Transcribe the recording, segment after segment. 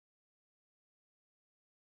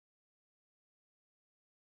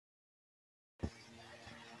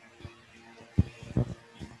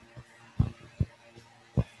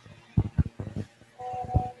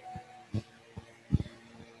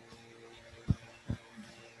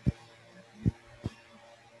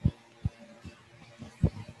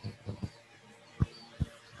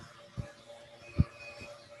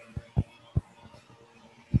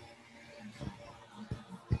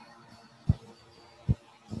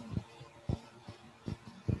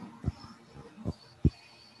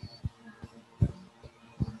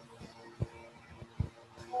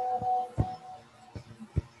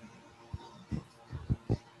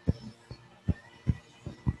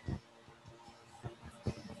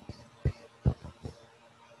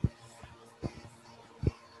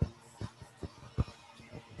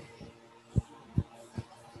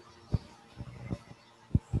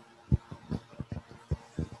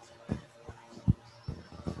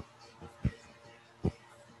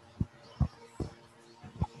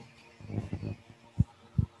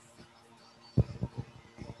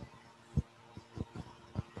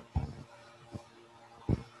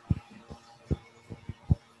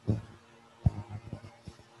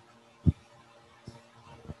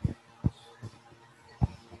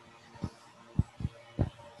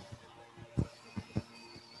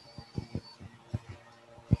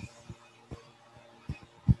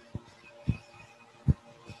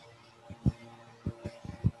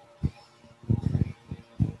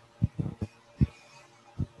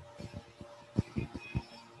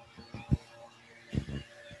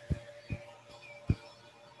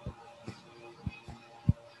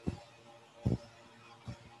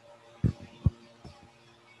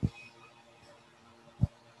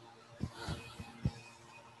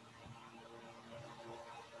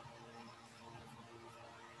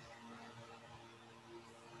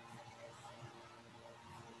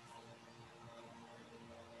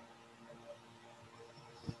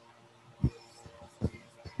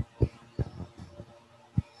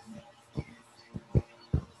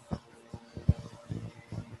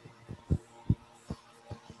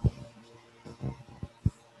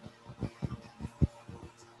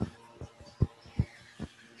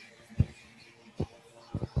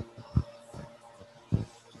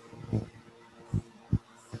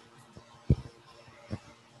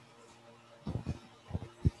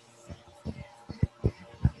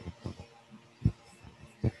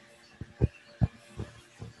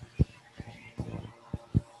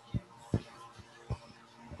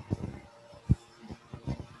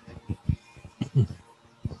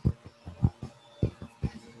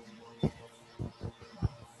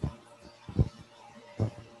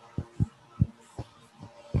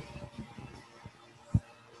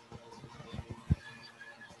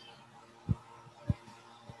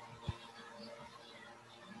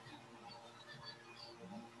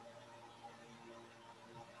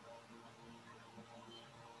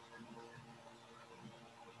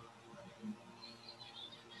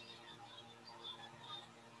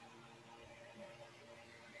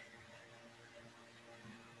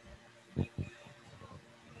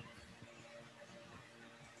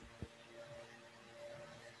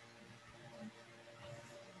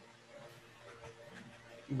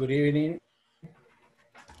Good evening.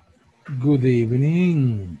 Good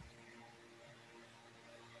evening.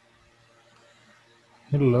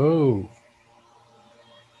 Hello.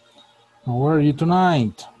 How are you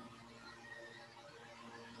tonight?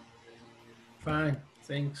 Fine,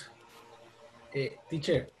 thanks.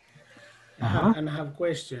 Teacher, Ajá. I have a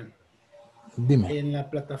question. Dime. En la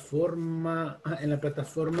plataforma,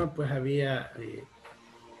 pues había,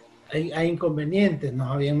 hay inconvenientes, nos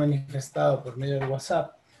habían manifestado por medio del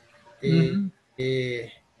WhatsApp.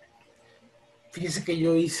 Fíjese que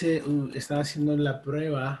yo estaba haciendo la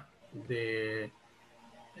prueba de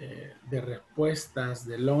respuestas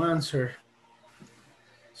de long answer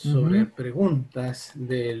sobre preguntas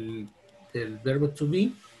del verbo to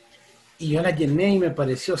be, y yo la llené y me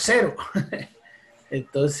pareció 0.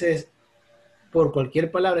 Entonces, por cualquier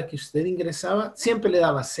palabra que usted ingresaba, siempre le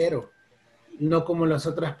daba 0. No como las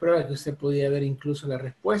otras pruebas que usted podía ver incluso la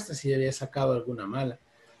respuesta si había sacado alguna mala.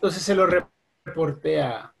 Entonces se lo reporté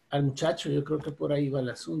al muchacho. Yo creo que por ahí va el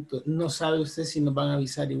asunto. No sabe usted si nos van a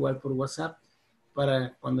avisar igual por WhatsApp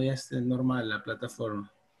para cuando ya esté normal la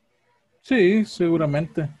plataforma. Sí,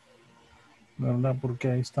 seguramente. ¿Verdad? Porque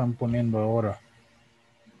ahí están poniendo ahora.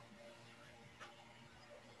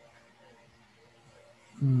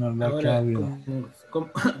 ¿Verdad? Ahora, Que ha habido.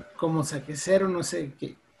 como saqué 0, no sé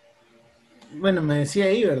qué. Bueno, me decía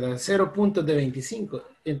ahí, ¿verdad? 0 puntos de 25.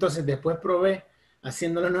 Entonces después probé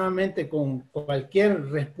haciéndolo nuevamente con cualquier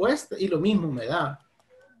respuesta y lo mismo me da.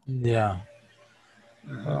 Ya.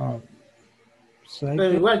 Pues hay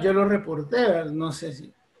Pero que... igual yo lo reporté, ¿verdad? No sé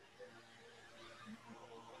si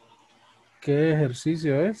 ¿Qué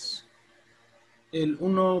ejercicio es? el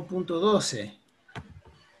 1.12.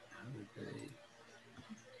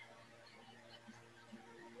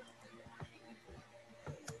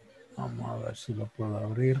 Vamos a ver si lo puedo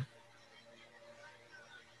abrir.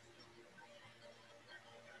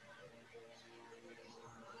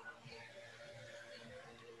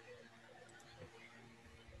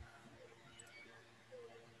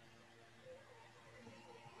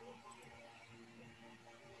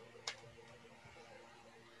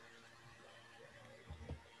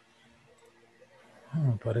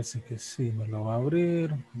 Me parece que sí, me lo va a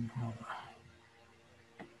abrir.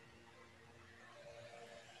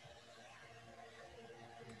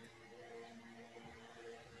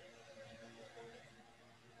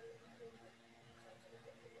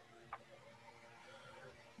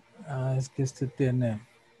 Es que este tiene...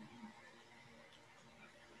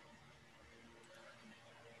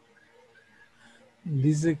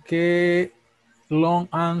 Dice que long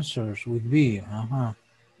answers with be. Ajá.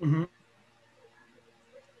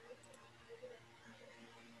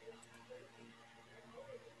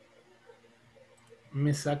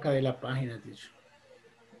 Me saca de la página, dicho.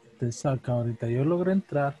 Te saca ahorita. Yo logré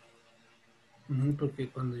entrar. Porque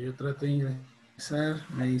cuando yo trato de ingresar,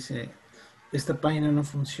 me dice, esta página no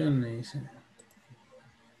funciona, me dice.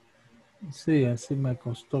 Sí, así me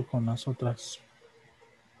costó con las otras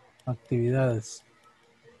actividades.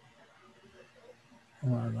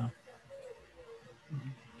 Bueno.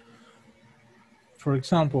 For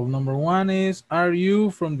example, number 1 is, are you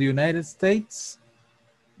from the United States?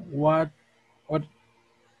 What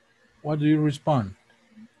do you respond?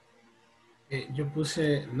 Yo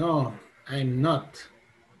puse, no, I'm not.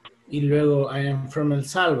 Y luego, I am from El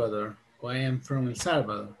Salvador, o I am from El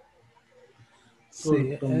Salvador.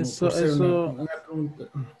 Sí, Por ser una pregunta.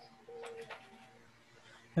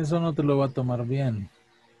 Eso no te lo va a tomar bien.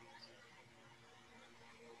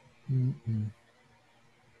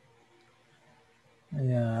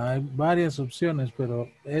 Hay varias opciones, pero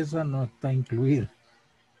esa no está incluida.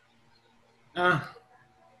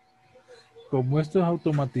 Como esto es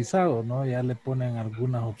automatizado, ¿no? Ya le ponen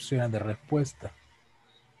algunas opciones de respuesta.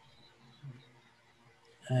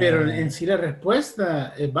 Pero en sí la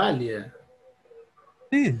respuesta es válida.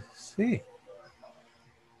 Sí, sí.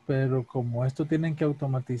 Pero como esto tienen que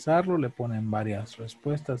automatizarlo, le ponen varias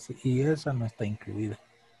respuestas y esa no está incluida.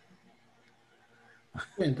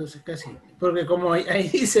 Entonces casi, porque como ahí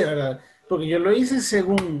dice, ¿verdad? Porque yo lo hice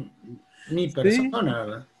según mi persona,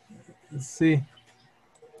 ¿verdad? Sí.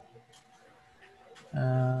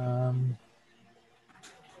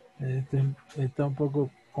 Está un poco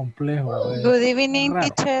complejo. Good evening, Raro.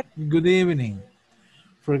 teacher. Good evening.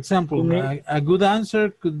 For example, a good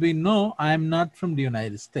answer could be no, I'm not from the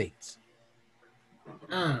United States.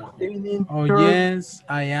 Or yes,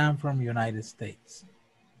 I am from United States.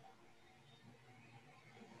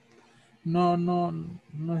 No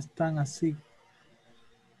es tan así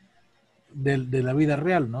de la vida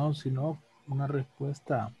real, ¿no? Sino una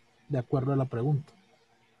respuesta de acuerdo a la pregunta.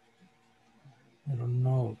 Pero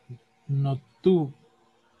no tú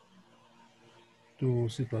tu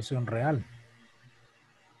situación real.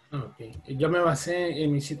 Ok. Yo me basé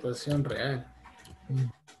en mi situación real.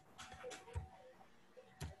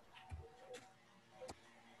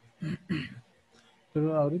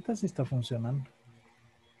 Pero ahorita sí está funcionando.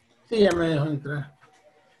 Sí, ya me dejó entrar.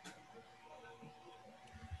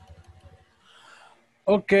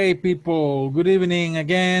 Okay, people, good evening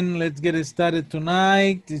again. Let's get started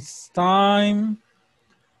tonight. It's time.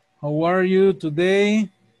 How are you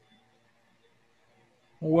today?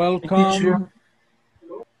 Welcome.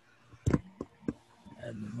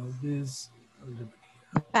 And move this a little bit.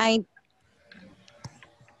 Fine.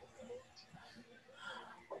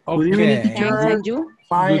 Okay. Good evening, teacher. Thanks, and you?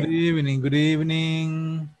 Good evening, good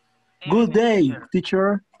evening. Good day,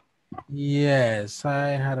 teacher. Yes, I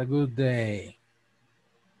had a good day.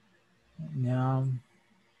 Yeah.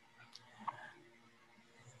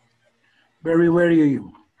 Very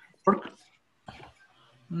work.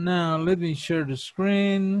 Now, let me share the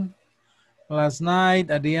screen. Last night,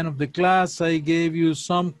 at the end of the class, I gave you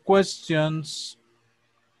some questions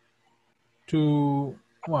to,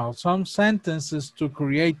 well, some sentences to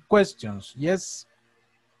create questions. Yes?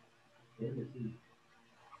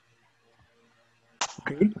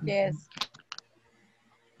 Okay. Yes.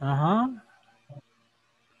 Uh-huh.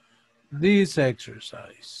 This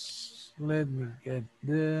exercise. Let me get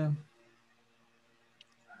the...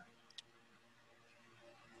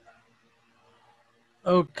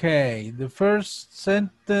 Okay, the first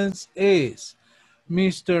sentence is,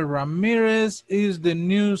 Mr. Ramirez is the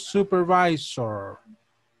new supervisor.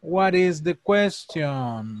 What is the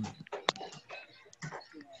question?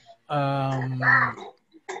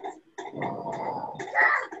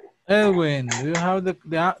 Edwin, do you have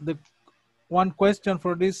the one question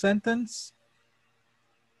for this sentence?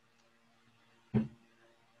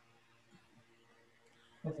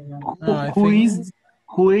 Who is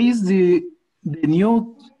the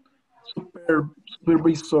new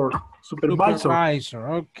supervisor?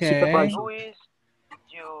 Supervisor, okay. Supervisor.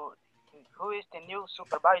 Who is the new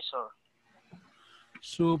supervisor?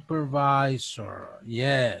 Supervisor,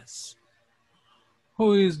 yes.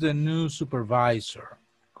 Who is the new supervisor?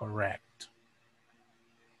 Correct.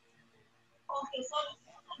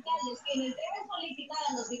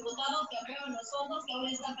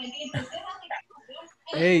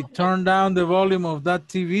 Hey, turn down the volume of that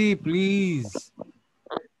TV, please.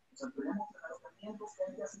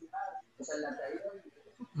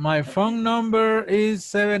 My phone number is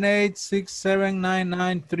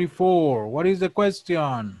 78679934. What is the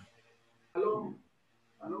question?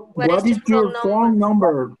 What is your phone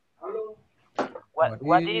number?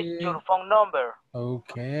 What is your phone number?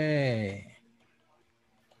 Okay.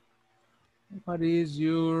 What is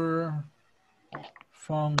your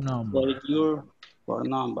phone number? What is your phone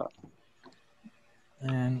number?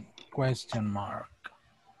 And question mark.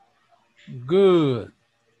 Good.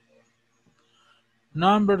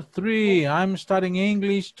 Number 3, I'm studying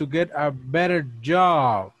English to get a better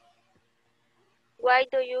job. Why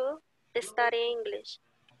do you study English?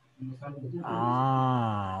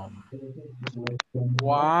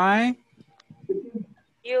 Why?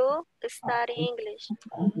 You study English.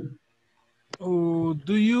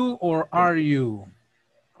 Do you or are you?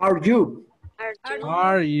 Are you?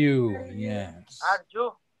 Are you? Yes. Are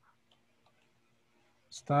you?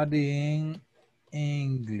 Studying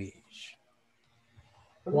English.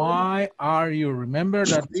 Why are you? Remember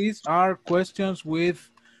that these are questions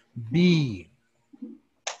with be.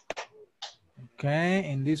 Okay,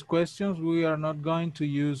 in these questions, we are not going to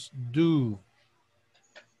use do.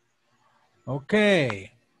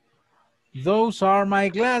 Okay, those are my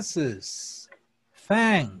glasses.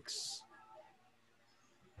 Thanks.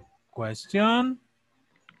 Question?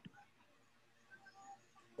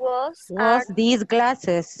 Was these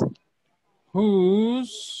glasses?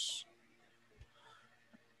 Whose?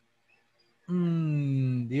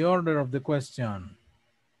 The order of the question.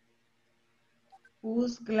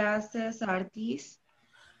 Whose glasses are these?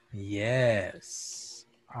 Yes,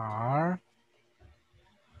 are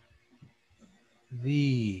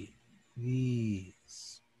these.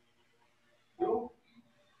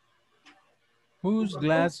 Whose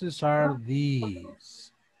glasses are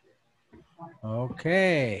these?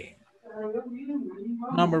 Okay.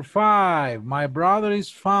 Number 5, my brother is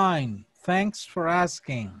fine. Thanks for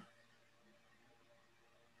asking.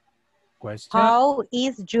 Question? How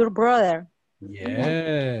is your brother?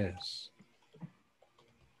 Yes.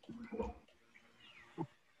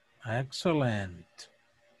 Excellent.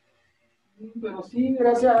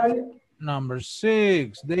 Number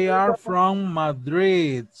 6, they are from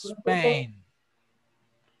Madrid, Spain.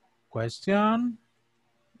 Question?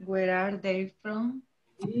 Where are they from?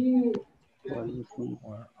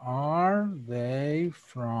 Where are they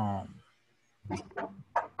from?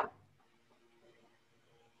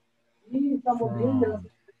 From.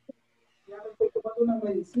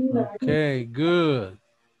 Okay, good.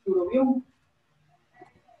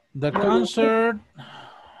 The concert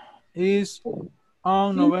is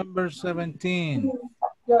on November 17th.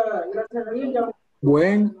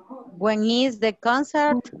 When is the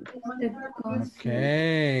concert?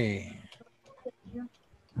 Okay.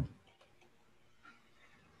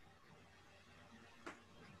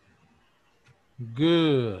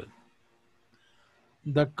 Good.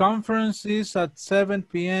 The conference is at 7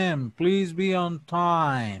 p.m. Please be on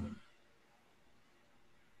time.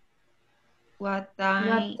 What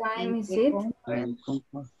time is it? What time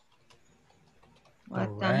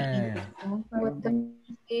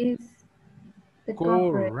is the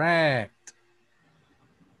conference? Correct.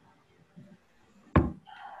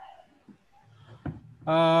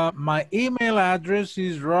 My email address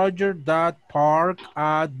is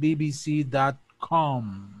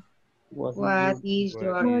roger.park@bbc.com. What is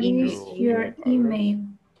your email?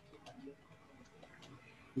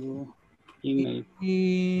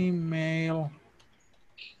 Email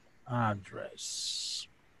address.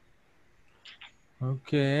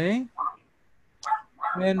 Okay.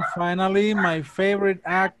 And finally, my favorite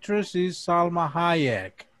actress is Salma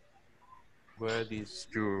Hayek. What is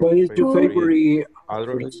your favorite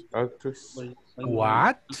actress?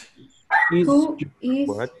 What? Who is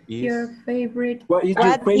What is your favorite? What is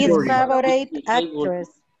What is favorite actress?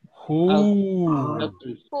 Who?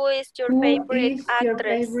 Who is your Who favorite is your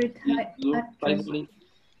actress? favorite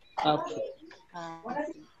actress?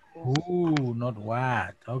 Who, not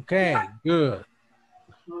what. Okay, good.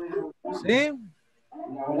 See?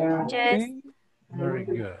 Yes. See? Very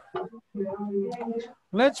good.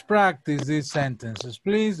 Let's practice these sentences,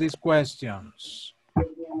 please, these questions.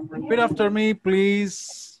 Repeat after me,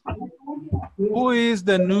 please. Who is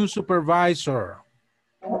the new supervisor?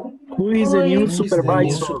 Who is the new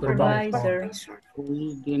supervisor?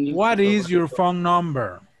 What is your phone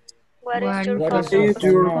number? What is your What phone is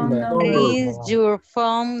your number? phone What number? is your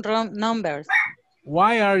phone numbers?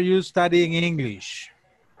 Why are you studying English?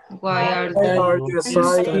 Why are you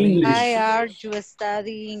studying English? Why are you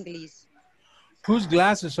studying English? Whose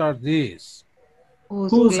glasses are these?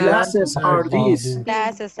 Whose glasses are these?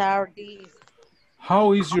 Classes are these.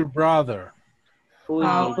 How is your brother?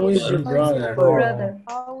 How Who is your brother?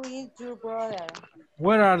 How is your brother?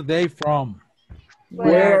 Where are they from?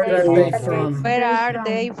 Where are they from? Where are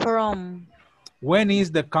they from? When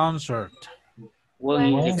is the concert?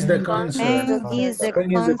 When Is is the the concert? concert? When is the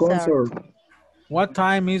When is the concert? concert? What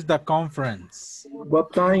time is the conference?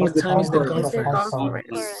 What time is What the time is the conference?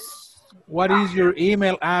 conference? What is your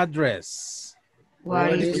email address?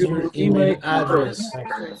 What is your email address?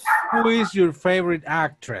 Who is your favorite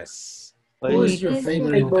actress? Who is your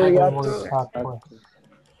favorite actress?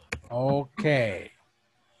 Okay.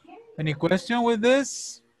 Any question with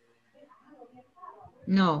this?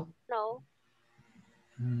 No. No.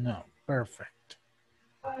 No. Perfect.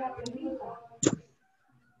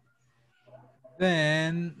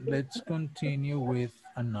 Then let's continue with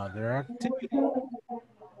another activity.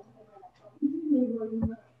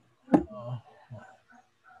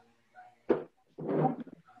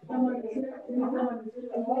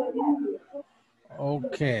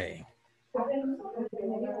 Okay.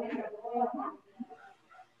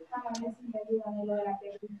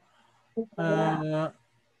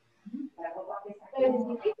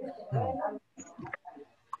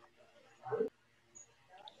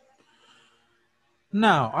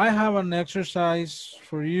 Now, I have an exercise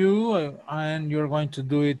for you and you're going to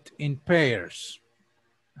do it in pairs.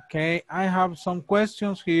 Okay, I have some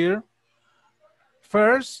questions here.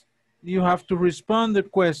 First, you have to respond the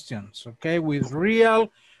questions, okay, with real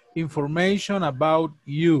information about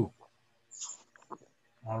you.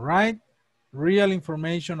 All right? Real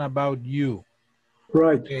information about you.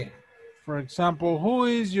 Right. Okay. For example, who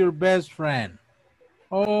is your best friend?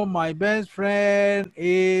 Oh, my best friend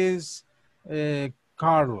is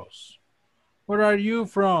Carlos. Where are you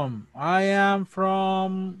from? I am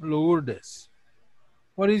from Lourdes.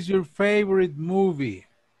 What is your favorite movie?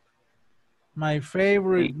 My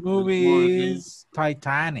favorite movie is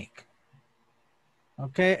Titanic.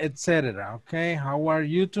 Okay, etc. Okay, how are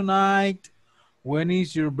you tonight? When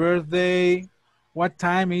is your birthday? What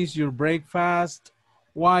time is your breakfast?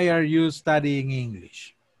 Why are you studying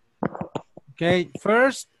English? Okay,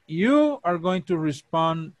 first, you are going to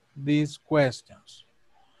respond these questions.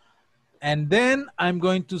 And then I'm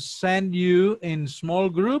going to send you in small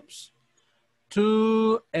groups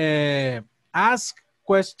to ask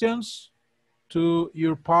questions to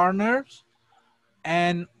your partners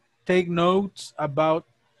and take notes about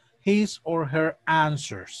his or her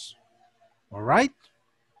answers. All right?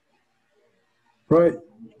 Right.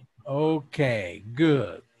 Okay,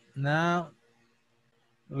 good. Now,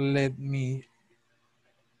 let me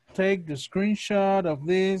take the screenshot of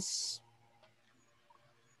this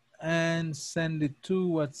and send it to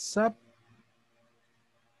WhatsApp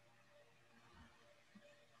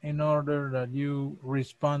in order that you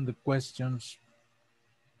respond the questions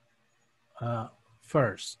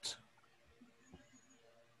first.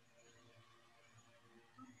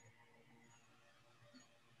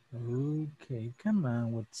 Okay, come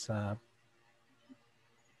on, WhatsApp.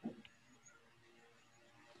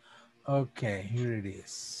 Okay, here it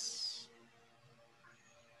is.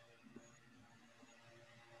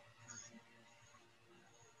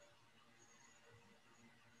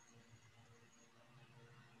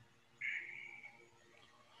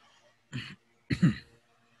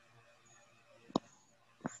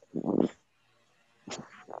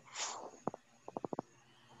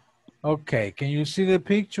 Okay, can you see the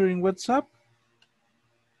picture in WhatsApp?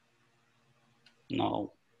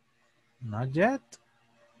 No. Not yet?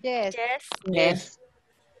 Yes. Yes. Yes.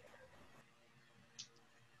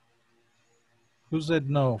 Who said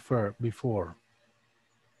no before?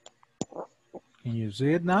 Can you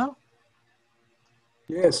see it now?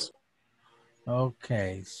 Yes.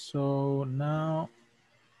 Okay, so now,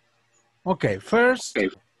 okay, first,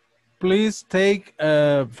 please take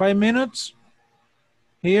 5 minutes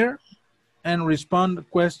here and respond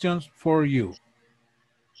questions for you.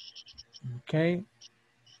 Okay,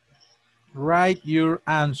 write your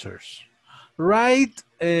answers. Write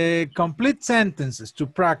complete sentences to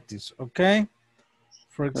practice, okay?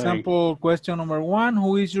 For example, question number 1,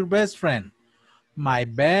 who is your best friend? My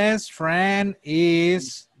best friend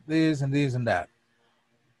is this and this and that.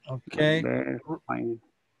 Okay.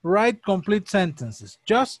 Write complete sentences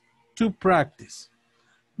just to practice.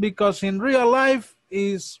 Because in real life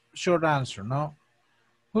is short answer, no?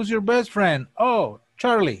 Who's your best friend? Oh,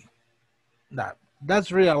 Charlie.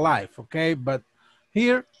 That's real life, okay? But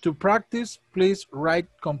here to practice, please write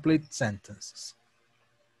complete sentences.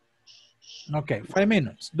 Okay, 5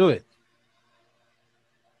 minutes, do it.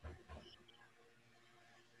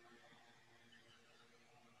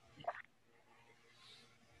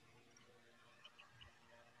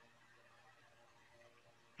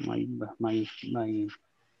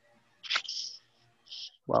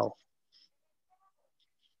 Wow.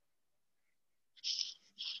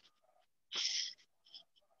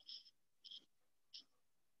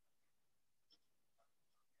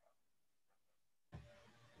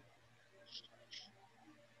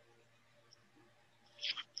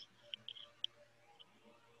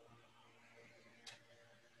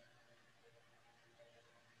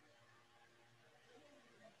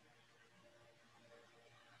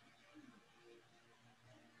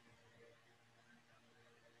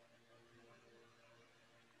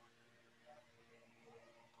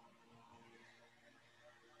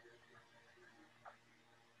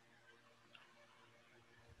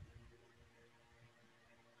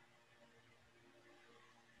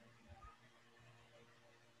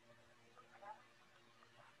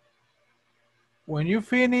 When you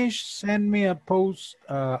finish, send me a post,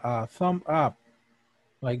 a thumb up,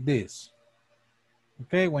 like this.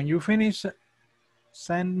 Okay, when you finish,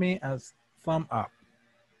 send me a thumb up.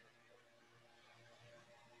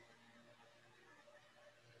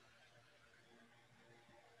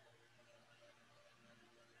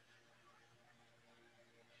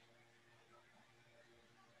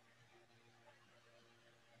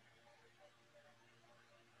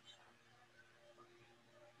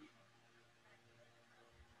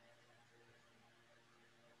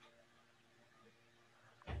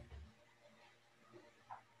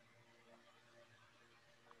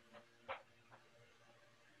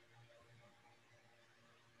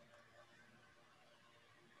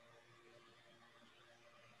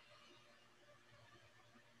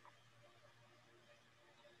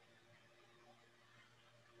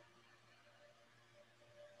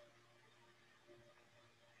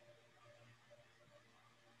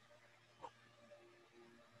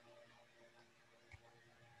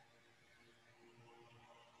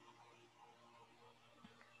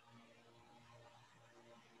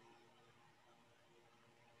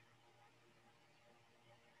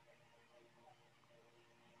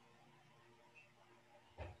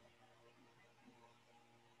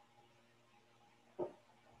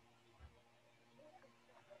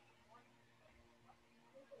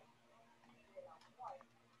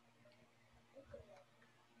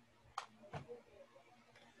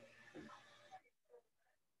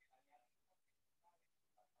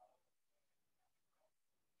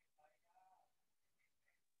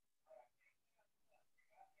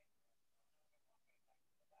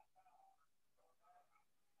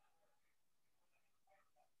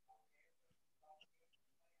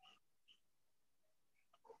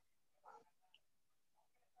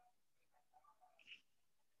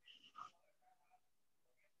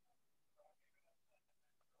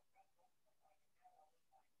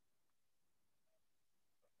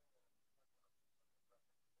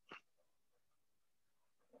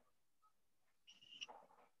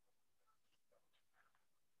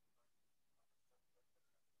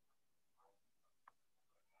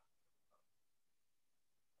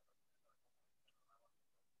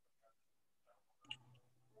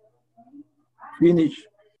 Finish.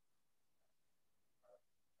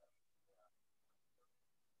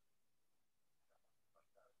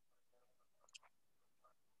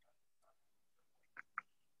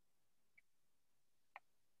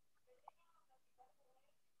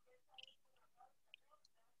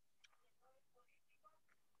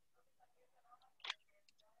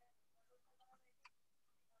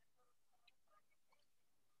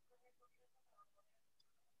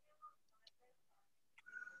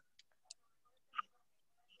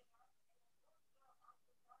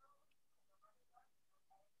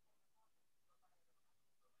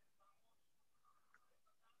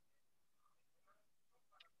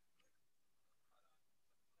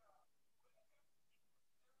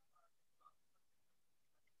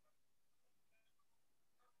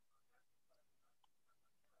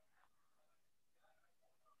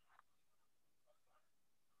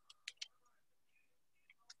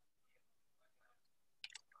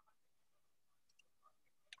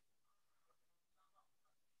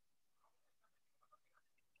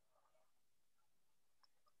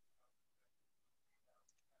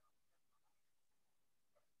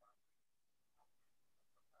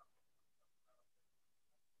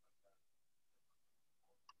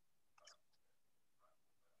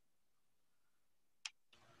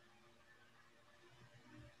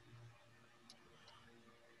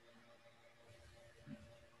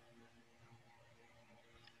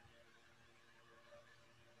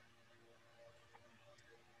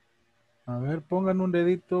 A ver, pongan un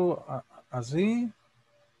dedito así.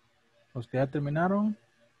 Los que ya terminaron.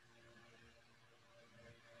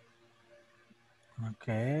 Ok.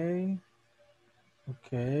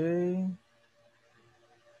 Ok.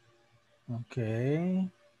 Ok.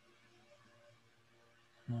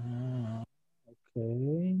 Ok.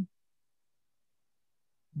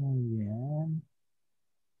 Muy bien.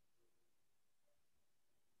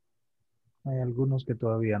 Hay algunos que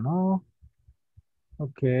todavía no.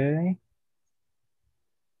 Ok.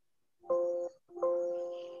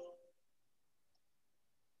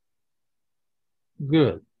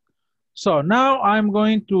 Good. So now I'm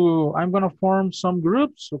going to form some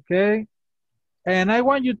groups, okay? And I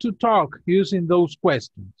want you to talk using those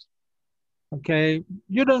questions, okay?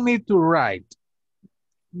 You don't need to write.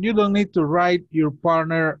 You don't need to write your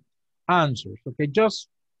partner answers, okay? Just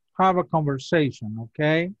have a conversation,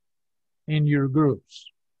 okay? In your groups.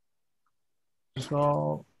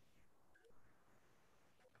 So,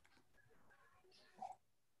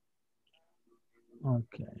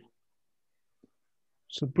 okay.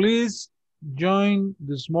 So please join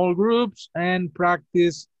the small groups and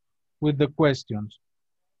practice with the questions.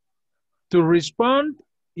 To respond,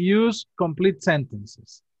 use complete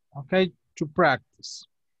sentences, okay, to practice.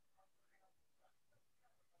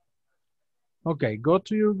 Okay, go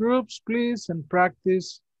to your groups, please, and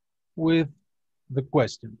practice with the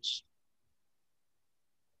questions.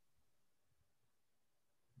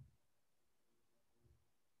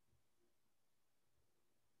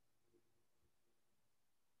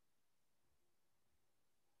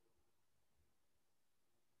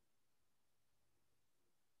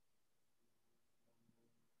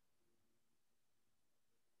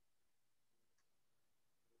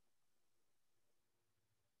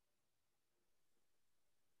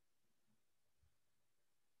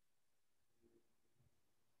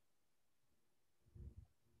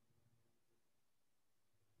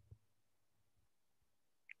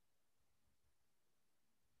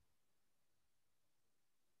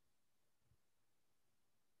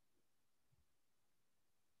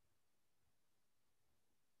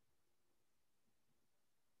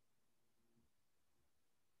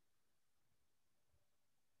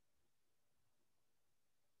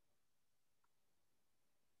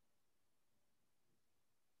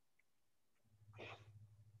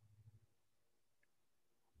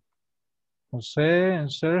 Jose and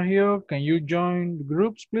Sergio, can you join the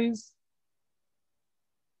groups, please?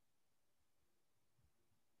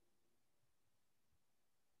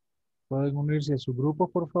 ¿Pueden unirse a su grupo,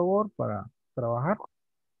 por favor, para trabajar?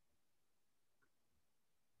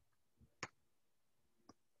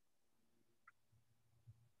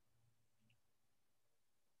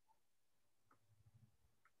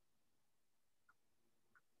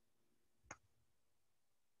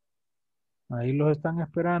 Ahí los están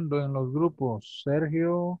esperando en los grupos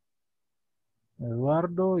Sergio,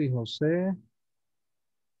 Eduardo y José.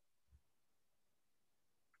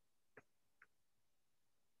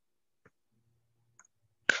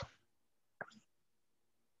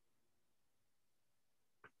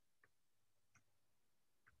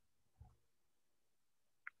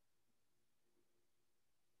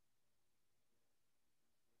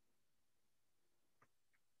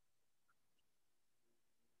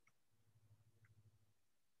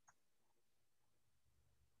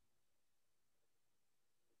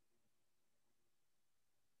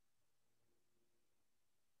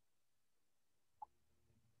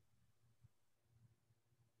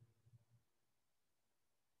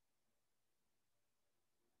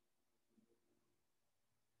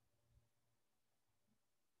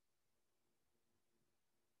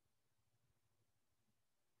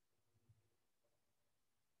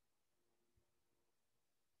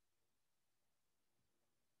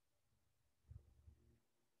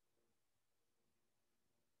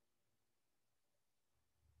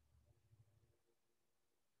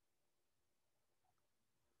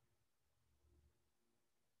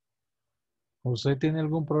 ¿José tiene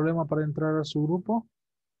algún problema para entrar a su grupo?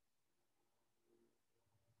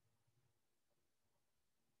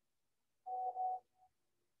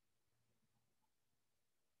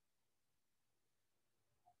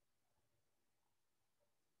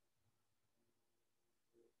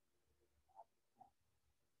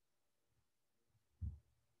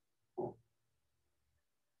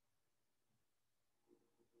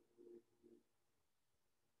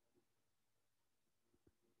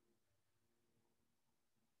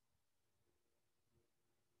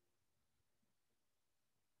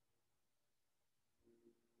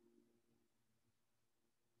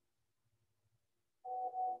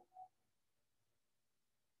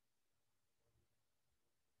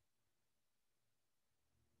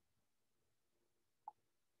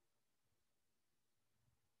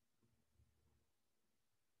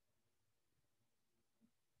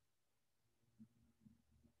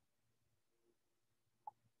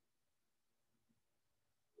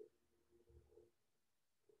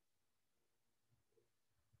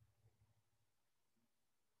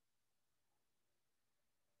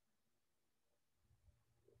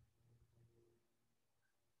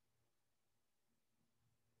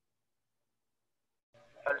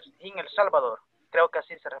 En El Salvador. Creo que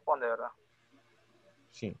así se responde, ¿verdad?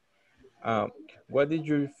 Sí. What is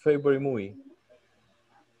your favorite movie?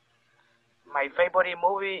 My favorite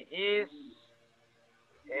movie is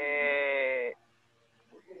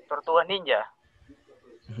Tortugas Ninja.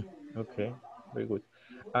 Okay, very good.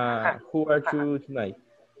 Who are you tonight?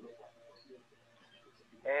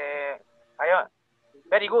 I am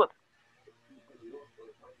very good.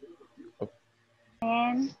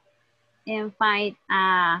 And find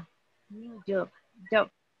a new job.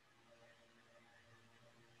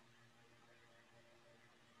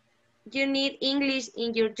 You need English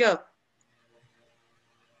in your job.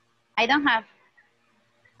 I don't have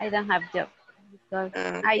job because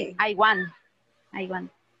Okay. I want.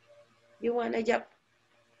 You want a job.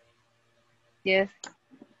 Yes.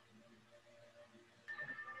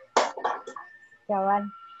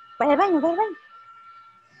 Cabal. Pues el baño, pues el baño.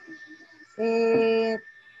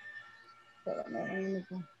 Espérame un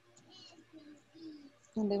minuto.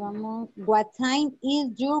 ¿Dónde vamos? What time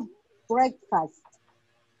is your breakfast?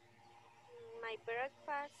 My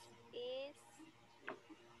breakfast is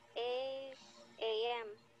 8 a.m.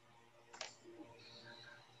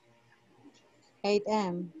 8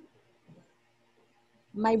 a.m.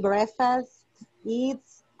 My breakfast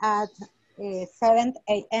is at 7 a.m.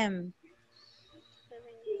 7 a.m.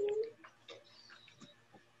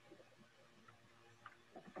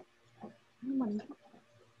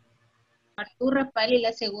 Arturo, Rafael, y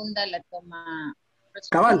la segunda la toma.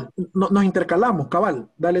 Cabal, nos intercalamos, cabal.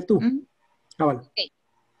 Dale tú. Cabal. Okay.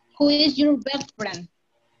 Who is your best friend?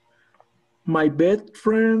 My best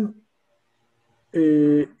friend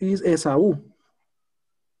is Esaú.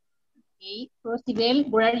 Okay. Rosibel,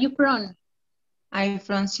 where are you from? I'm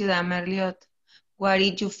from Ciudad Merliot. What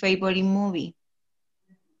is your favorite movie?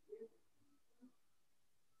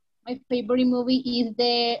 My favorite movie is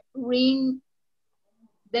The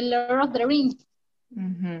Lord of the Rings.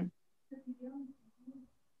 Mm-hmm.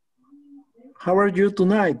 How are you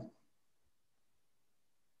tonight?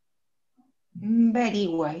 Very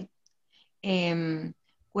well.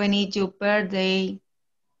 When is your birthday?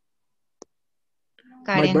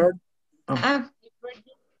 Karen. My birthday.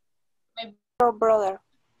 Oh, brother.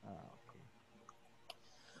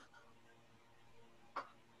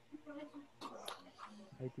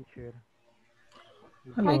 Hi, teacher.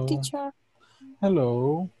 Hello. Hi, teacher.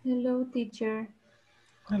 Hello. Hello, teacher.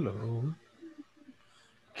 Hello.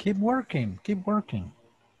 Keep working. Keep working.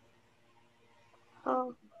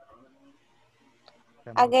 Oh.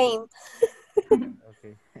 Again.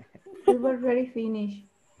 Okay. We've already finished.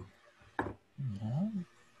 No.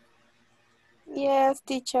 Yes,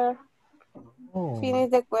 teacher. Oh,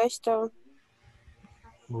 Finish the question.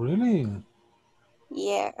 really?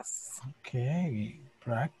 Yes. Okay.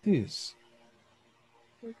 Practice.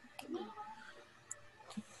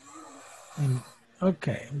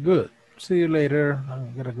 Okay, good. See you later.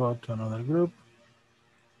 I'm gonna go to another group.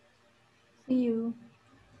 See you.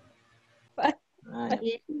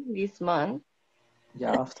 This month.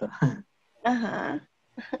 Yeah, after. Uh-huh.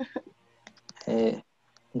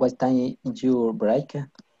 What time is your break?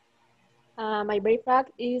 My breakfast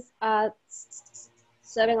is at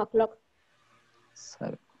 7 o'clock.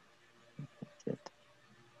 7.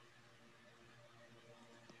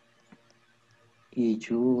 And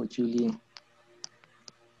you, Julie,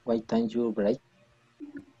 what time your break?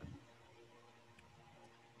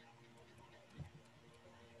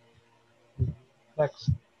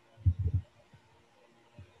 Next.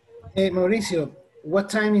 Hey, Mauricio, what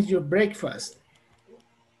time is your breakfast?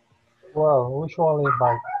 Well, usually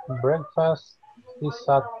my breakfast is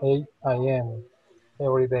at 8 a.m.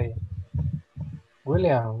 every day.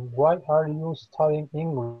 William, why are you studying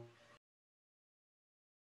English?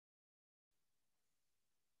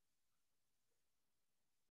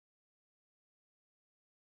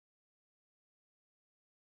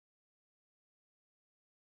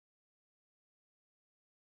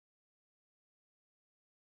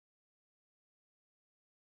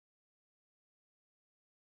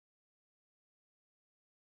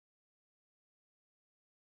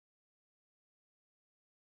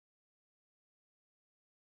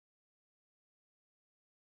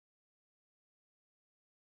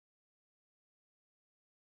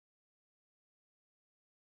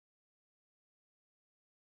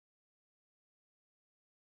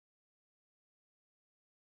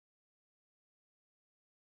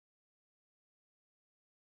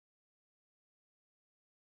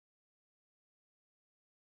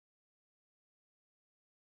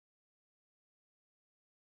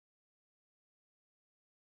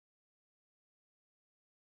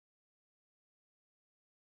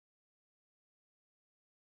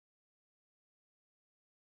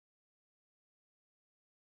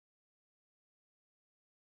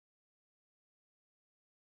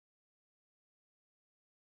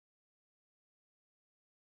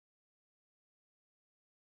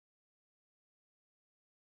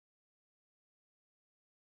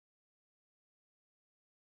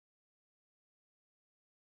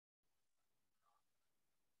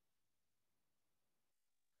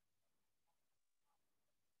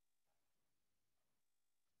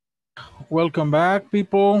 Welcome back,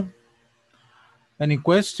 people. Any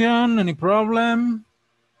question? Any problem?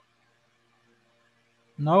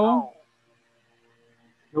 No?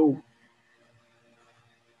 No.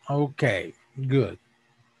 Okay, good.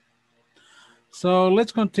 So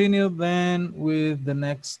let's continue then with the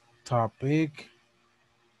next topic.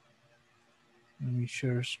 Let me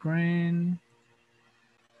share screen.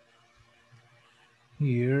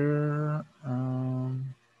 Here.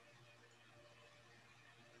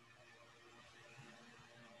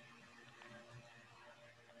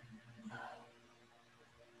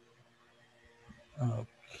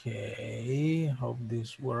 Okay, hope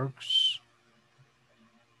this works.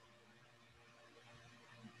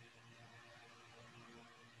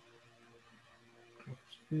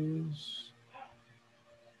 This.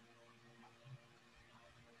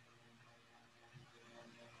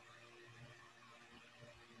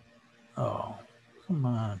 Oh, come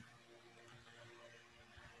on.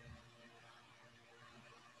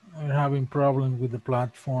 We're having problems with the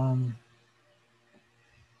platform.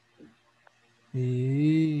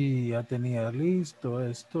 Y ya tenía listo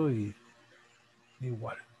esto y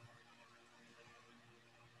igual.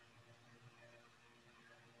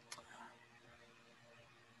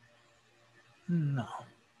 No.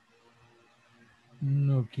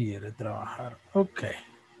 No quiere trabajar. Okay.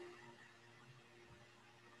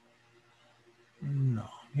 No,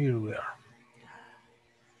 here we are.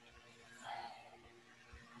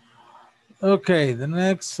 Okay, the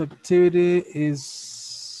next activity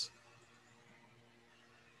is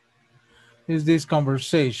this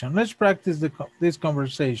conversation. Let's practice this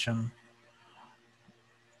conversation.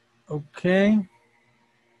 Okay.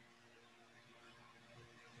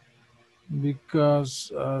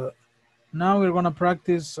 Because now we're going to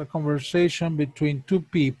practice a conversation between two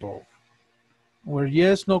people where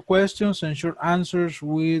yes, no questions and short answers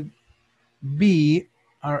with be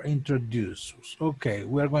are introduced. Okay,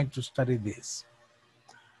 we are going to study this.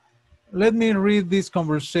 Let me read this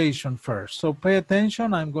conversation first. So pay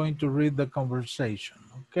attention. I'm going to read the conversation.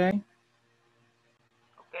 Okay.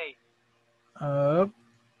 Okay.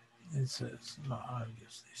 It says, no, I'll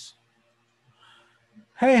use this.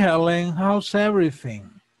 Hey, Helen, how's everything?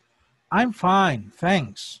 I'm fine,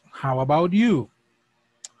 thanks. How about you?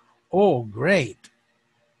 Oh, great.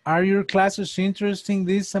 Are your classes interesting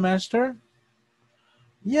this semester?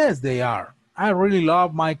 Yes, they are. I really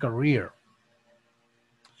love my career.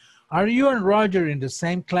 Are you and Roger in the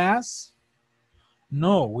same class?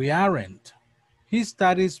 No, we aren't. He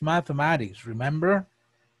studies mathematics, remember?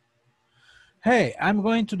 Hey, I'm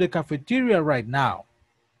going to the cafeteria right now.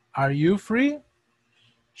 Are you free?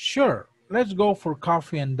 Sure, let's go for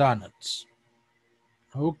coffee and donuts.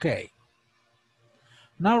 Okay.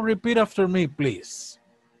 Now repeat after me, please.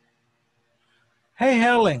 Hey,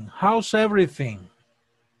 Helen, how's everything?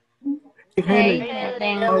 Hey,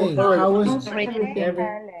 Hey, Helen. how is How's everything?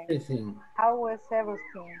 everything? How was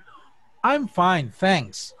everything? I'm fine,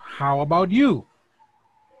 thanks. How about you?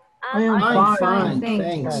 I am I'm fine. fine,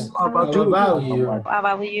 thanks. How about How you? about you? How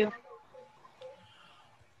about you?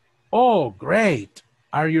 Oh, great.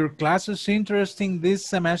 Are your classes interesting this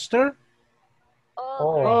semester?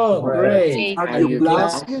 Oh, great. Are you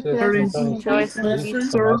glad interesting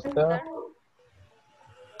this semester?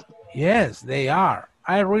 Yes, they are.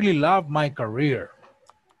 I really love my career.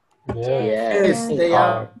 Yes, they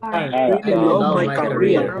are. I really really love love my my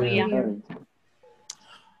career? career.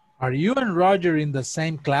 Are you and Roger in the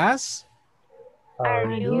same class?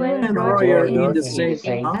 Are you And and Roger in Roger the in the same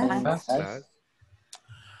same class? class?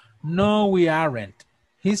 No, we aren't.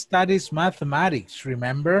 He studies mathematics,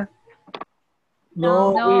 remember?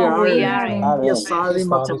 No, we aren't. He He studied studies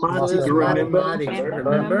mathematics, It's remember? mathematics,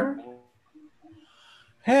 remember?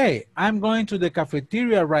 Hey, I'm going to the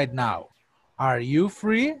cafeteria right now. Are you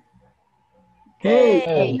free? Hey,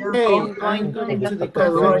 Hey, I'm Hey, going I'm to going the to the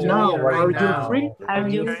cafeteria right now. cafeteria right Are you now. free? Are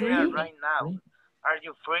you free? Right now. Are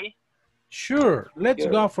you free? Sure, let's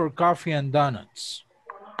go for coffee and donuts.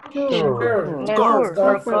 sure. Sure, let's Go.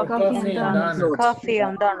 go for coffee and donuts. Coffee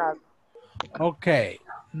and donuts. Okay,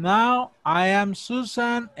 now I am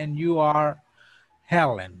Susan and you are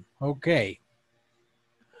Helen. Okay.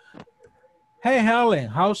 Hey Helen,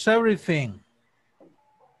 how's everything?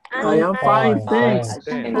 I am fine, thanks.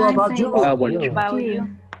 What about you? About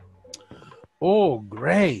you? Oh,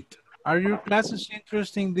 great. Are your classes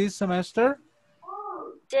interesting this semester?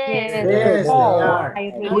 Yes. Yes, they are. I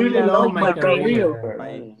I really really love love my my career.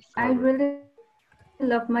 I really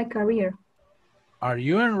love my career. Are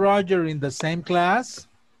you and Roger in the same class?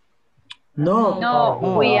 No,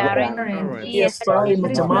 No, we aren't. he studied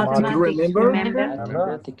mathematics, remember?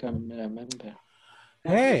 Remember.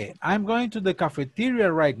 Hey, I'm going to the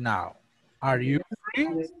cafeteria right now. Are you free?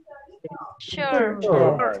 Sure.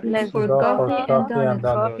 Sure. Let's For Go for coffee and coffee and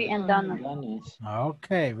donuts. coffee and donuts.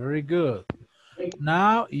 Okay, very good.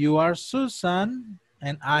 Now you are Susan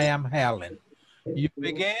and I am Helen. You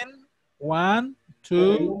begin. 1,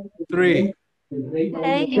 2, 3. Hey,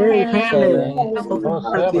 Hey, Helen. Helen, how's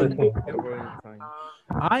how's everything? everything?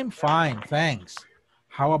 I'm fine, thanks.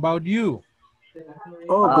 How about you?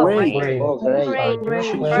 Oh, Great. great. Are you Great.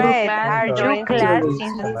 in Great. Are you class this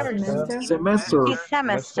in semester? Semester. this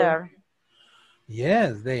semester?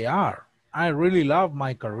 Yes, they are. I really love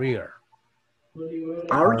my career. Are you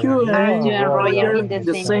Are you and and Roger Roger in the in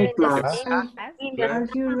the same same class? In the Are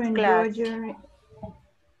you and class. Roger?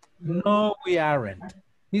 No, we aren't.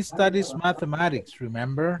 He studies mathematics,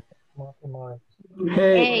 remember? Mathematics.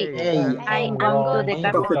 Hey, Hey, I am to the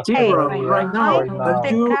cafeteria cafeteria right now. I'm Right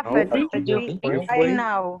to Are the now. you free? cafeteria right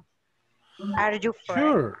now. Are you free?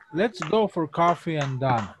 Sure, let's go for coffee and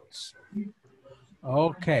donuts.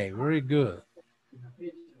 Okay, very good.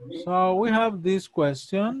 So we have these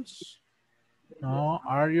questions. No,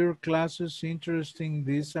 are your classes interesting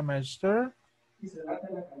this semester?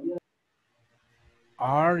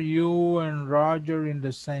 Are you and Roger in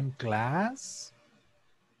the same class?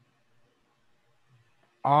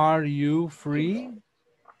 Are you free?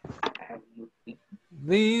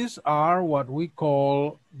 These are what we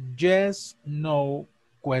call yes, no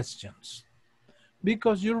questions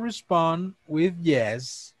because you respond with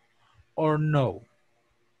yes or no.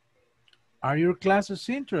 Are your classes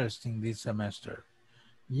interesting this semester?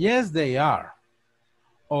 Yes, they are.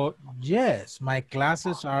 Or yes, my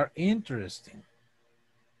classes are interesting.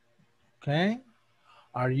 Okay.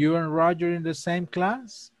 Are you and Roger in the same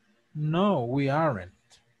class? No, we aren't.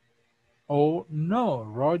 Oh, no,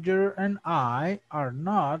 Roger and I are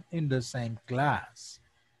not in the same class.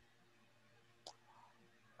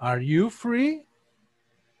 Are you free?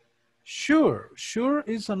 Sure. Sure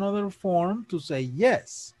is another form to say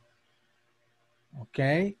yes.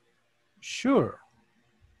 Okay. Sure.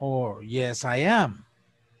 Or yes, I am.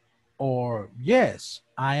 Or yes,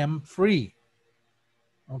 I am free.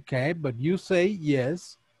 Okay, but you say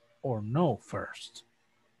yes or no first.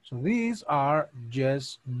 So these are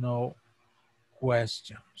yes, no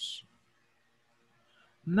questions.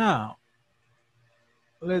 Now,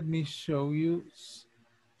 let me show you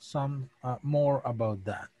some more about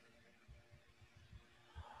that.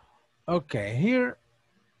 Okay, here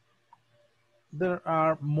there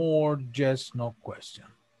are more yes, no questions.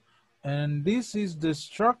 And this is the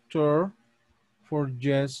structure for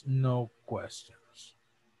yes, no questions.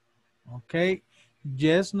 Okay,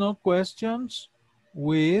 yes, no questions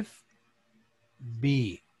with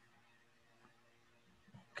be.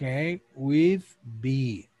 Okay, with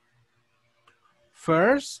be.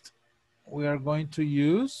 First, we are going to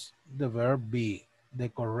use the verb be, the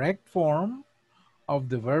correct form of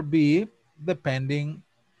the verb be depending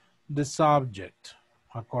the subject,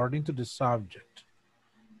 according to the subject.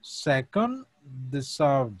 Second, the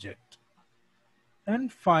subject.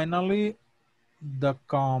 And finally, the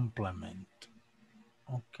complement.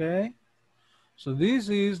 Okay. So this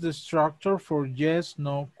is the structure for yes,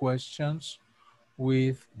 no questions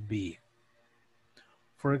with be.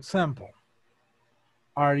 For example,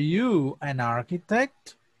 are you an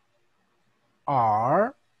architect?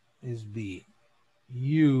 Are is be.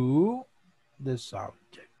 You, the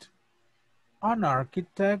subject. An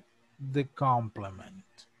architect, the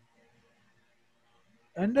complement.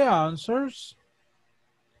 And the answers,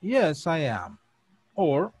 yes, I am.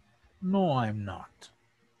 Or, no, I'm not.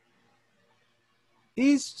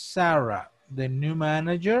 Is Sarah the new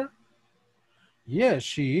manager? Yes,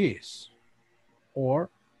 she is. Or,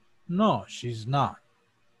 no, she's not.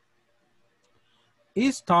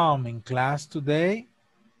 Is Tom in class today?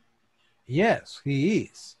 Yes, he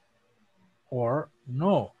is. Or,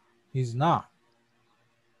 no, he's not.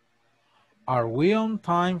 Are we on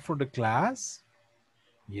time for the class?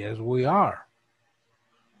 Yes, we are.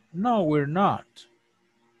 No, we're not.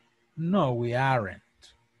 No, we aren't.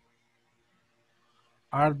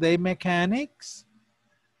 Are they mechanics?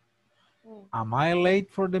 Am I late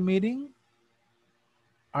for the meeting?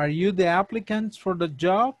 Are you the applicants for the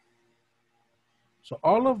job? So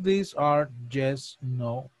all of these are yes,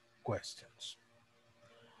 no questions.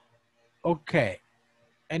 Okay.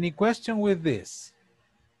 Any question with this?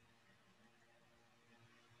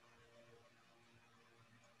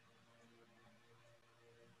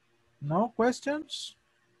 No questions?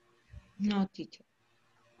 No, teacher.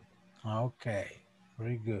 Okay,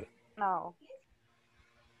 very good. No.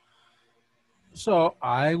 So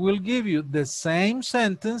I will give you the same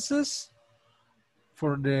sentences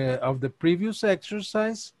for the previous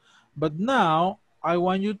exercise, but now I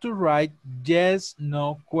want you to write yes,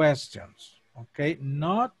 no questions. Okay,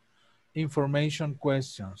 not information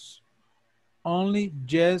questions. Only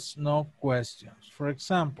yes, no questions. For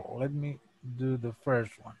example, let me do the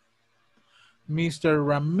first one. Mr.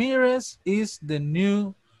 Ramirez is the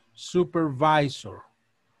new supervisor.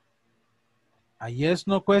 A yes,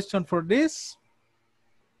 no question for this?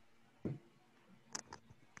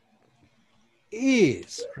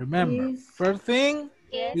 Is, remember, first thing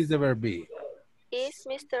is the verb be. Is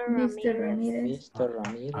Mr. Ramirez. Mr.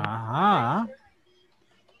 Ramirez. Aha.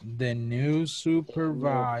 The new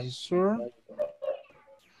supervisor.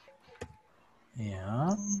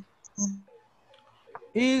 Yeah.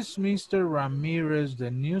 Is Mr. Ramirez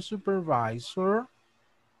the new supervisor?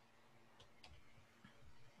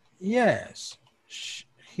 Yes,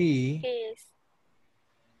 he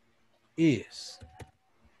is.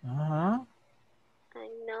 Uh-huh. I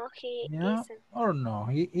know he Yeah, isn't. or no,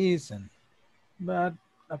 he isn't. But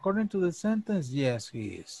according to the sentence, yes,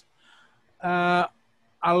 he is. A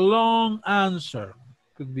long answer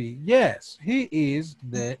could be, yes, he is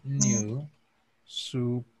the new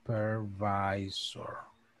supervisor.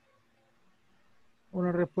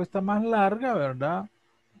 Una respuesta más larga, ¿verdad?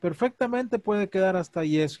 Perfectamente puede quedar hasta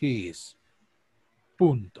yes, he is.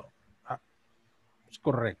 Punto. Ah, es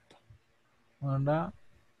correcto. ¿Verdad?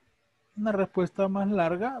 Una respuesta más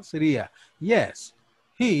larga sería, yes,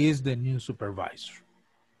 he is the new supervisor.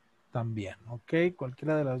 También, ¿ok?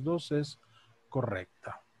 Cualquiera de las dos es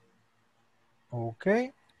correcta. ¿Ok?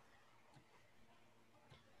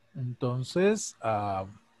 Entonces,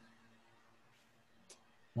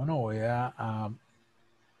 bueno, voy a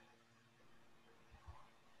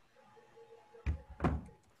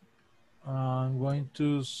I'm going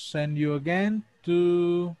to send you again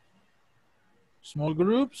to small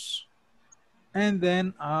groups. And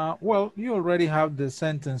then, well, you already have the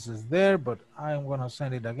sentences there, but I'm going to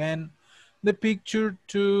send it again. The picture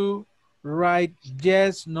to write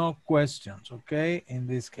yes, no questions, okay, in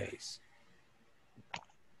this case.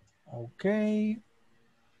 Okay.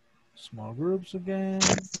 Small groups again.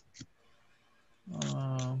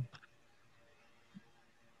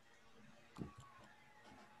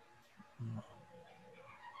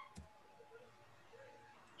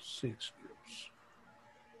 6 groups.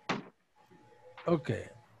 Okay.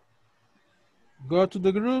 Go to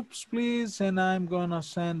the groups, please, and I'm gonna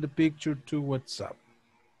send the picture to WhatsApp.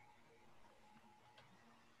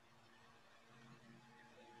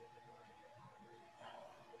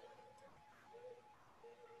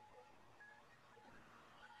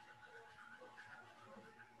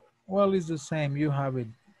 Well, it's the same. You have it.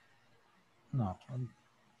 No.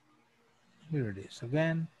 Here it is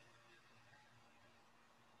again.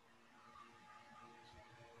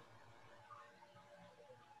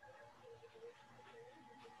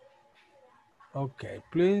 Okay,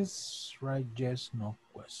 please write yes, no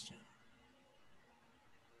question.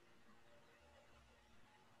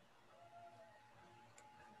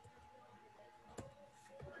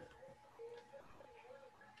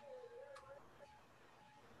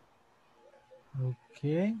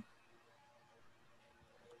 Okay.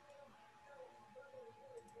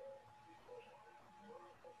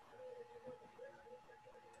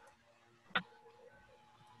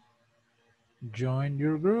 Join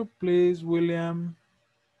your group, please, William.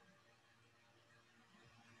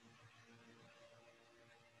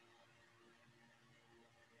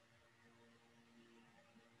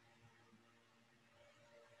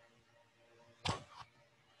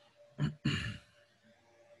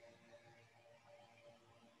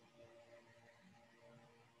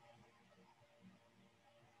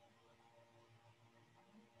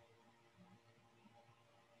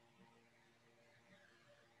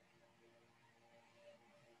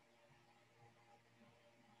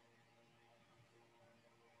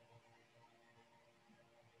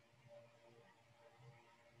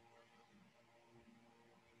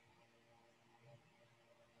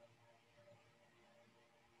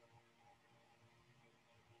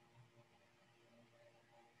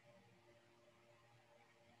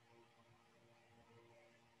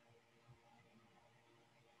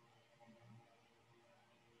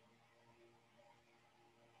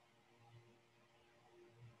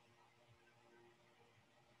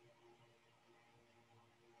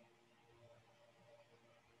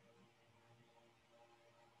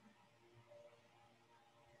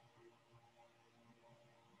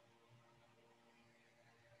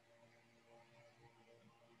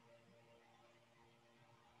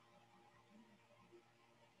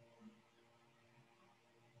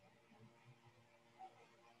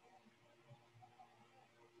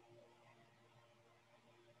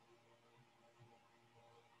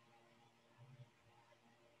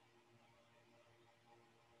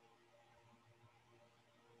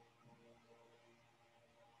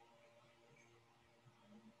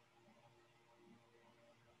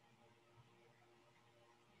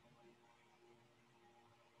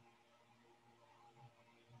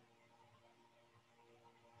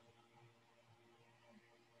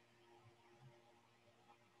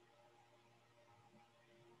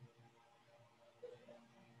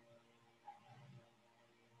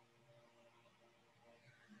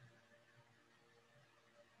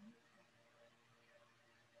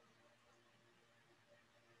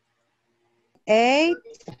 Eight,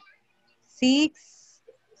 6,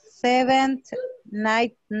 7,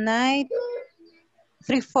 9,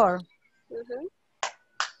 3, 4.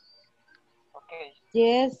 Okay.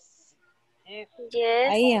 Yes,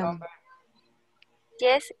 Yes. I am.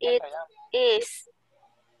 Yes, it is.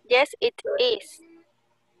 Yes, it is.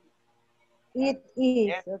 It is,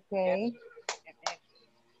 Yes, okay. it is.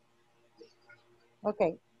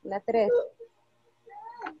 Ok, la 3.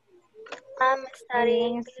 I'm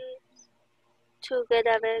studying Muy bien. to get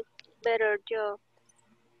a better job.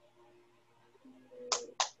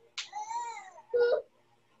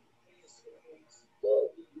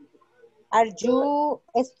 Are you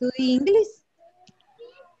studying English?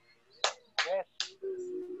 Yes.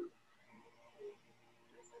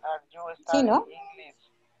 Are you Sí, studying ¿no? English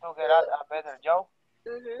to get a better job?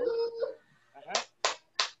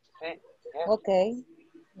 Sí, yes. Ok.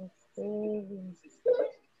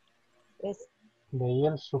 Leí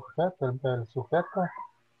el sujeto, el sujeto.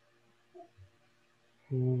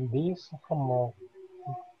 Y dice como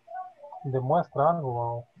demuestra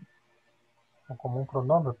algo o como un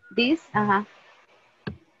pronombre. This, ajá.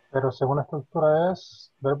 Pero según la estructura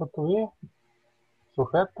es verbo to be,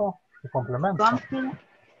 sujeto y complemento.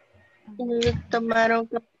 Le tomaron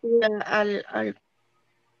captura a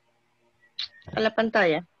la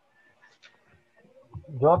pantalla.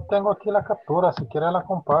 Yo tengo aquí la captura, si quiere la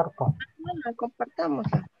comparto. Bueno, compartamos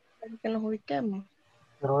para que nos ubiquemos.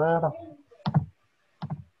 Quiero ver.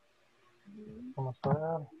 Vamos a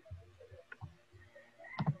ver.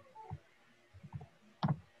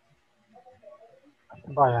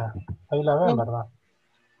 Vaya, ahí la ven, ¿verdad?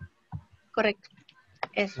 Correcto.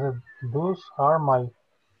 Eso. Those are my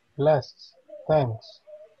lists. Thanks.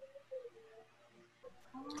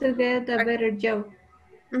 To get a better job.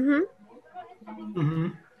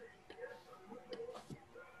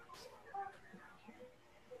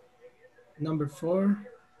 Number 4.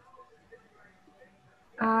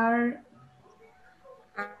 Are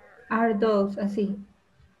those, así.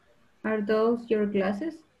 Are those your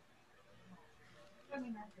glasses?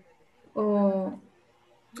 O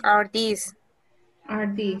Are these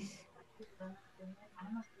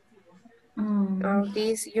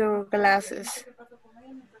your glasses?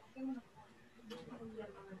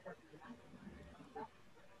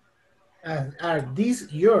 Are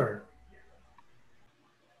these your?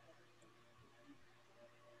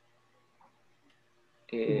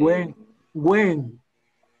 When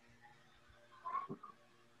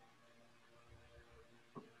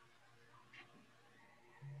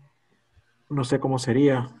No sé cómo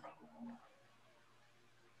sería.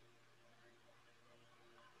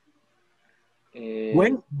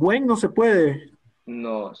 When no se puede.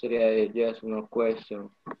 No, sería just no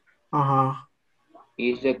question. Ajá.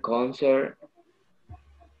 Is the concert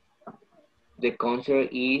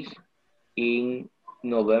is in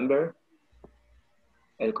November?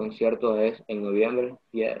 El concierto es en noviembre.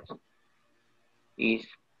 Yes. Is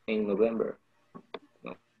in November.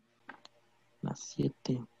 No. Las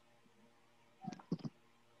 7.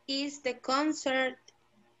 Is the concert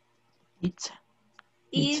It's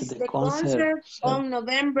is the the concert. concert on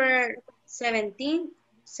November 17th?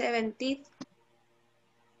 17th?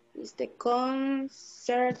 Is the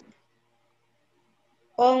concert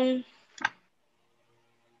on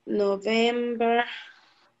November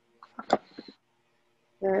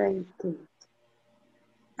 17th?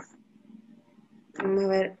 Vamos a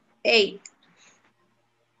ver. 8.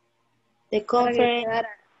 The conference.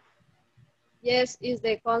 Yes, is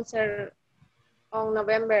the concert on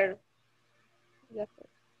November.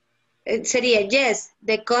 Sería yes,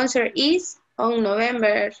 the concert is on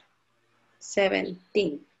November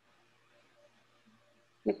 17th.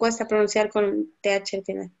 Me cuesta pronunciar con TH al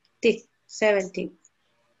final. 17.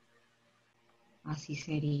 Así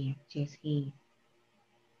sería. Yes, he.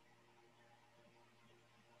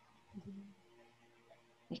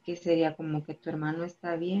 Es que sería como que tu hermano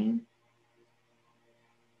está bien.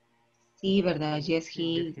 Sí, ¿verdad? Yes,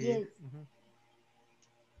 he. Yes.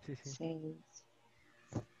 Sí, sí. Says,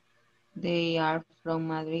 they are from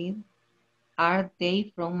Madrid. Are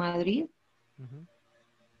they from Madrid?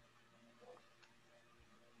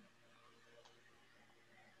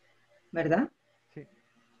 ¿Verdad? Sí.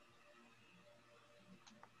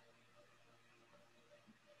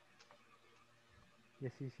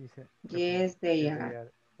 Yes, sí, sí. Yes, they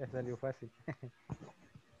are. Ya salió fácil.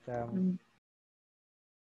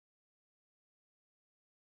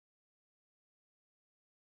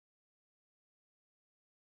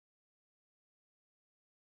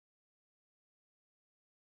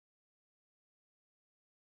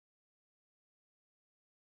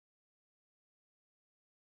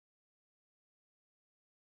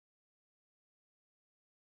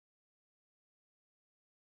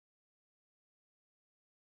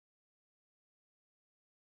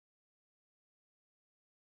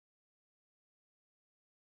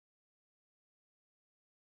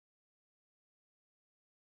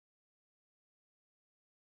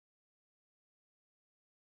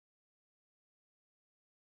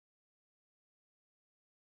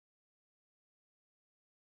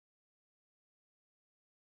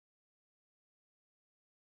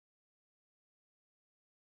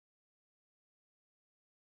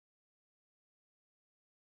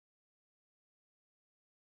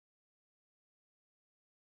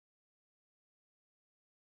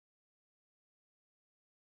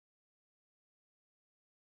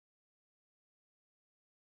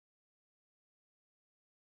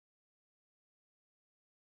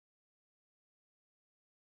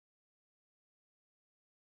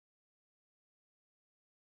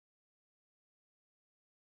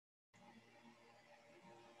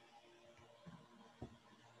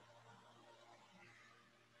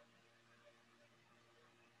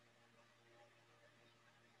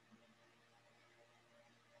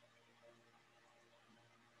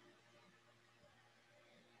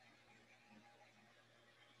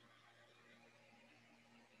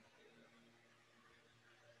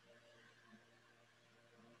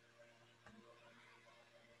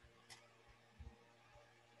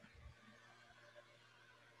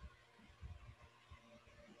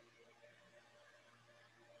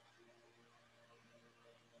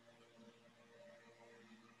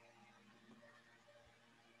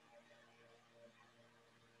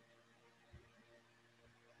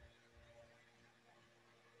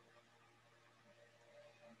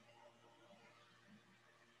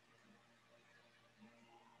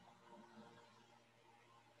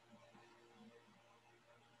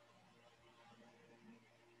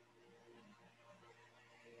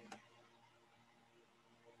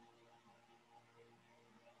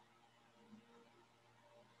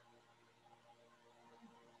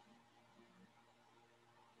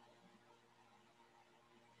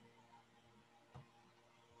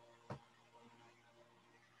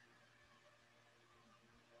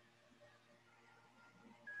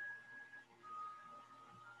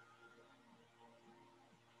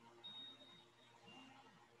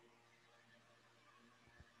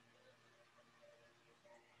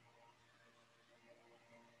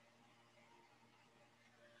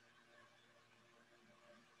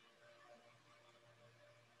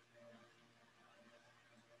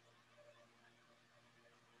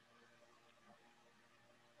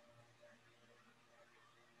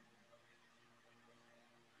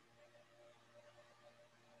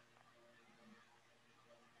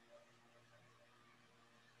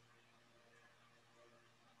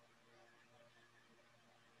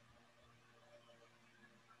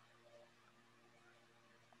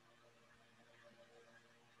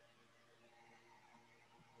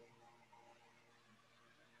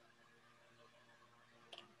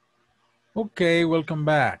 Okay, welcome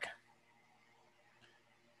back.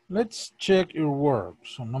 Let's check your work.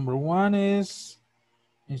 So number one is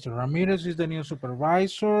Mr. Ramirez is the new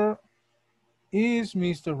supervisor. Is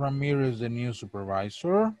Mr. Ramirez the new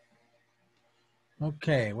supervisor?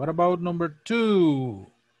 Okay, what about number two?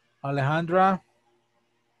 Alejandra?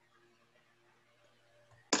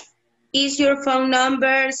 Is your phone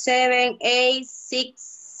number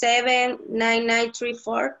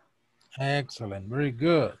 78679934? Excellent, very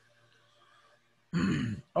good.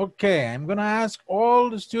 Okay, I'm gonna ask all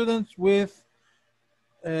the students with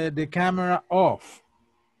the camera off.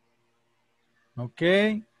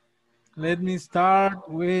 Okay, let me start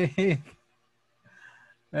with,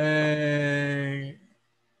 hey,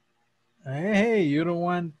 you don't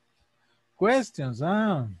want questions,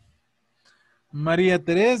 huh? María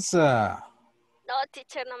Teresa. No,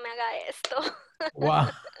 teacher, no me haga esto. Wow.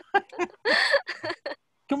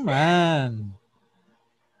 Come on.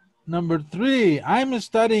 Number three, I'm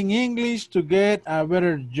studying English to get a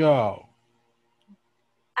better job.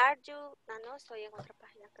 Are you, no, estoy en otra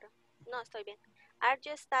página, creo. No, estoy bien. Are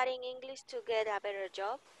you studying English to get a better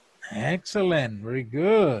job? Excellent, very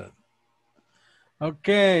good.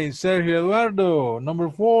 Okay, Sergio Eduardo, number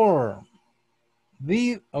four.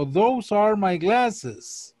 Those are my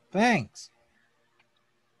glasses. Thanks.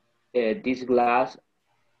 This glass,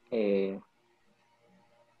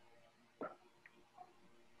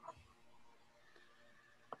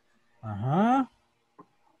 Uh-huh.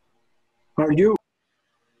 Are you?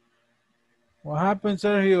 What happened,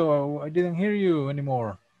 Sergio? I didn't hear you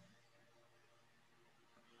anymore.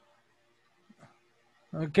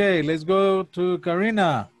 Okay, let's go to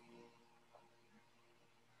Karina.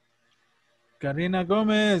 Karina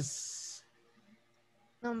Gomez.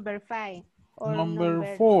 Number 5. Or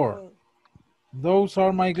Number four. Those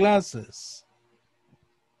are my glasses.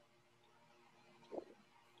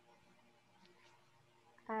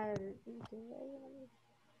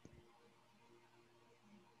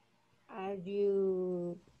 Are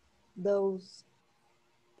you those?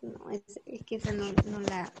 No, es que esa no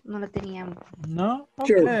la teníamos. No?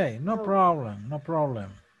 Okay, no problem, no problem.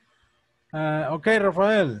 Okay,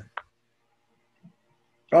 Rafael.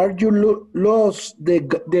 Are you lost the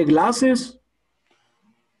glasses?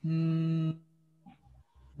 No.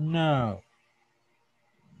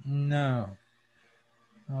 No.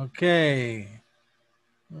 Okay.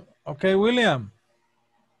 Okay, William.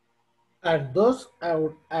 Are those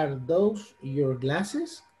your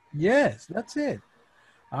glasses? Yes, that's it.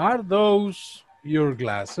 Are those your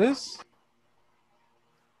glasses?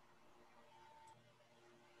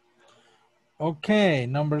 Okay,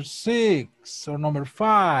 number 6 or number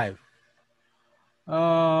 5.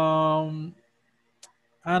 Ana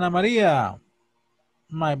Maria,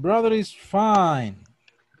 my brother is fine.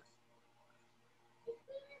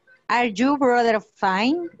 Are you brother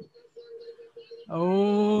fine?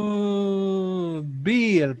 Oh,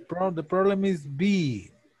 B, the problem is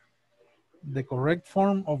B. The correct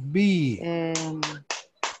form of B.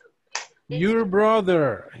 Your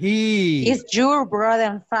brother, he. Is your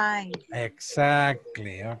brother fine?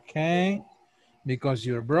 Exactly, okay. Because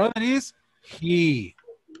your brother is he.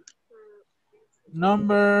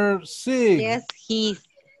 Number 6. Yes, he's.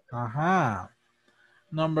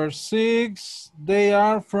 Number 6, they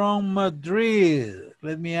are from Madrid.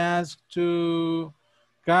 Let me ask to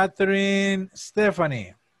Catherine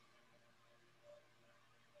Stephanie.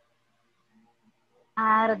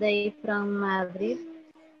 Are they from Madrid?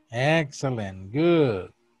 Excellent,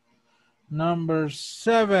 good. Number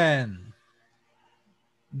 7,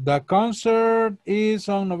 the concert is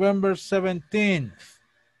on November 17th.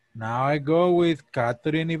 Now I go with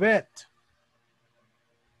Catherine Yvette.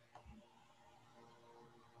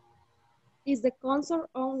 Is the concert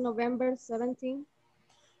on November 17th?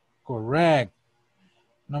 Correct.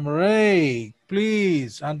 Number 8,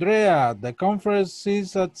 please, Andrea, the conference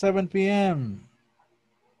is at 7 p.m.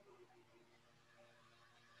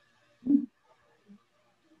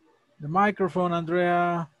 The microphone,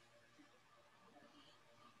 Andrea.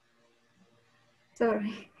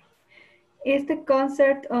 Sorry. Is the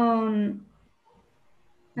concert on,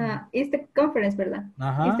 is the conference, ¿verdad?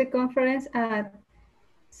 Is the conference at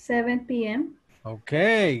 7 p.m.?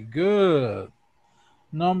 Okay, good.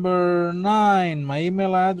 Number 9, my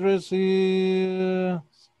email address is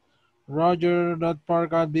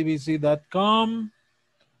roger.park@bbc.com.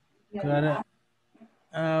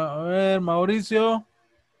 A ver, Mauricio.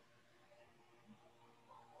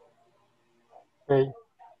 Okay.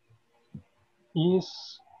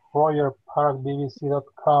 Is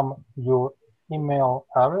roger.park@bbc.com your email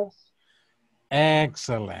address?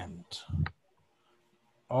 Excellent.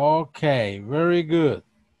 Okay, very good.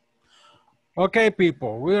 Okay,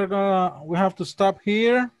 people, we have to stop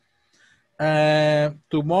here.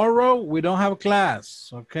 Tomorrow we don't have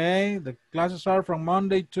class, okay? The classes are from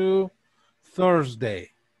Monday to Thursday.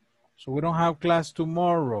 So we don't have class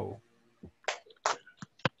tomorrow.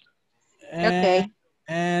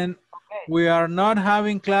 And we are not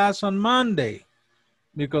having class on Monday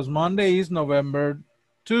because Monday is November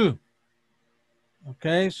 2.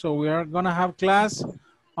 Okay, so we are gonna have class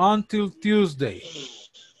until Tuesday.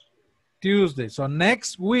 So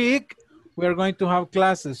next week, we are going to have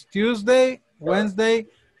classes Tuesday, Wednesday,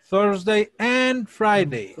 Thursday, and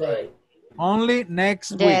Friday. Only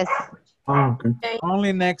next week. Okay.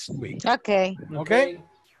 Only next week. Okay. Okay?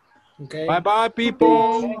 Bye-bye,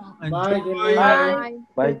 people. Bye. Enjoy. Bye.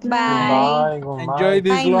 Bye. Enjoy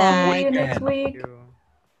this long See you next weekend. week.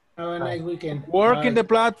 Have a nice weekend. Work in the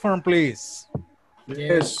platform, please.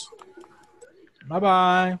 Yes.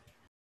 Bye-bye.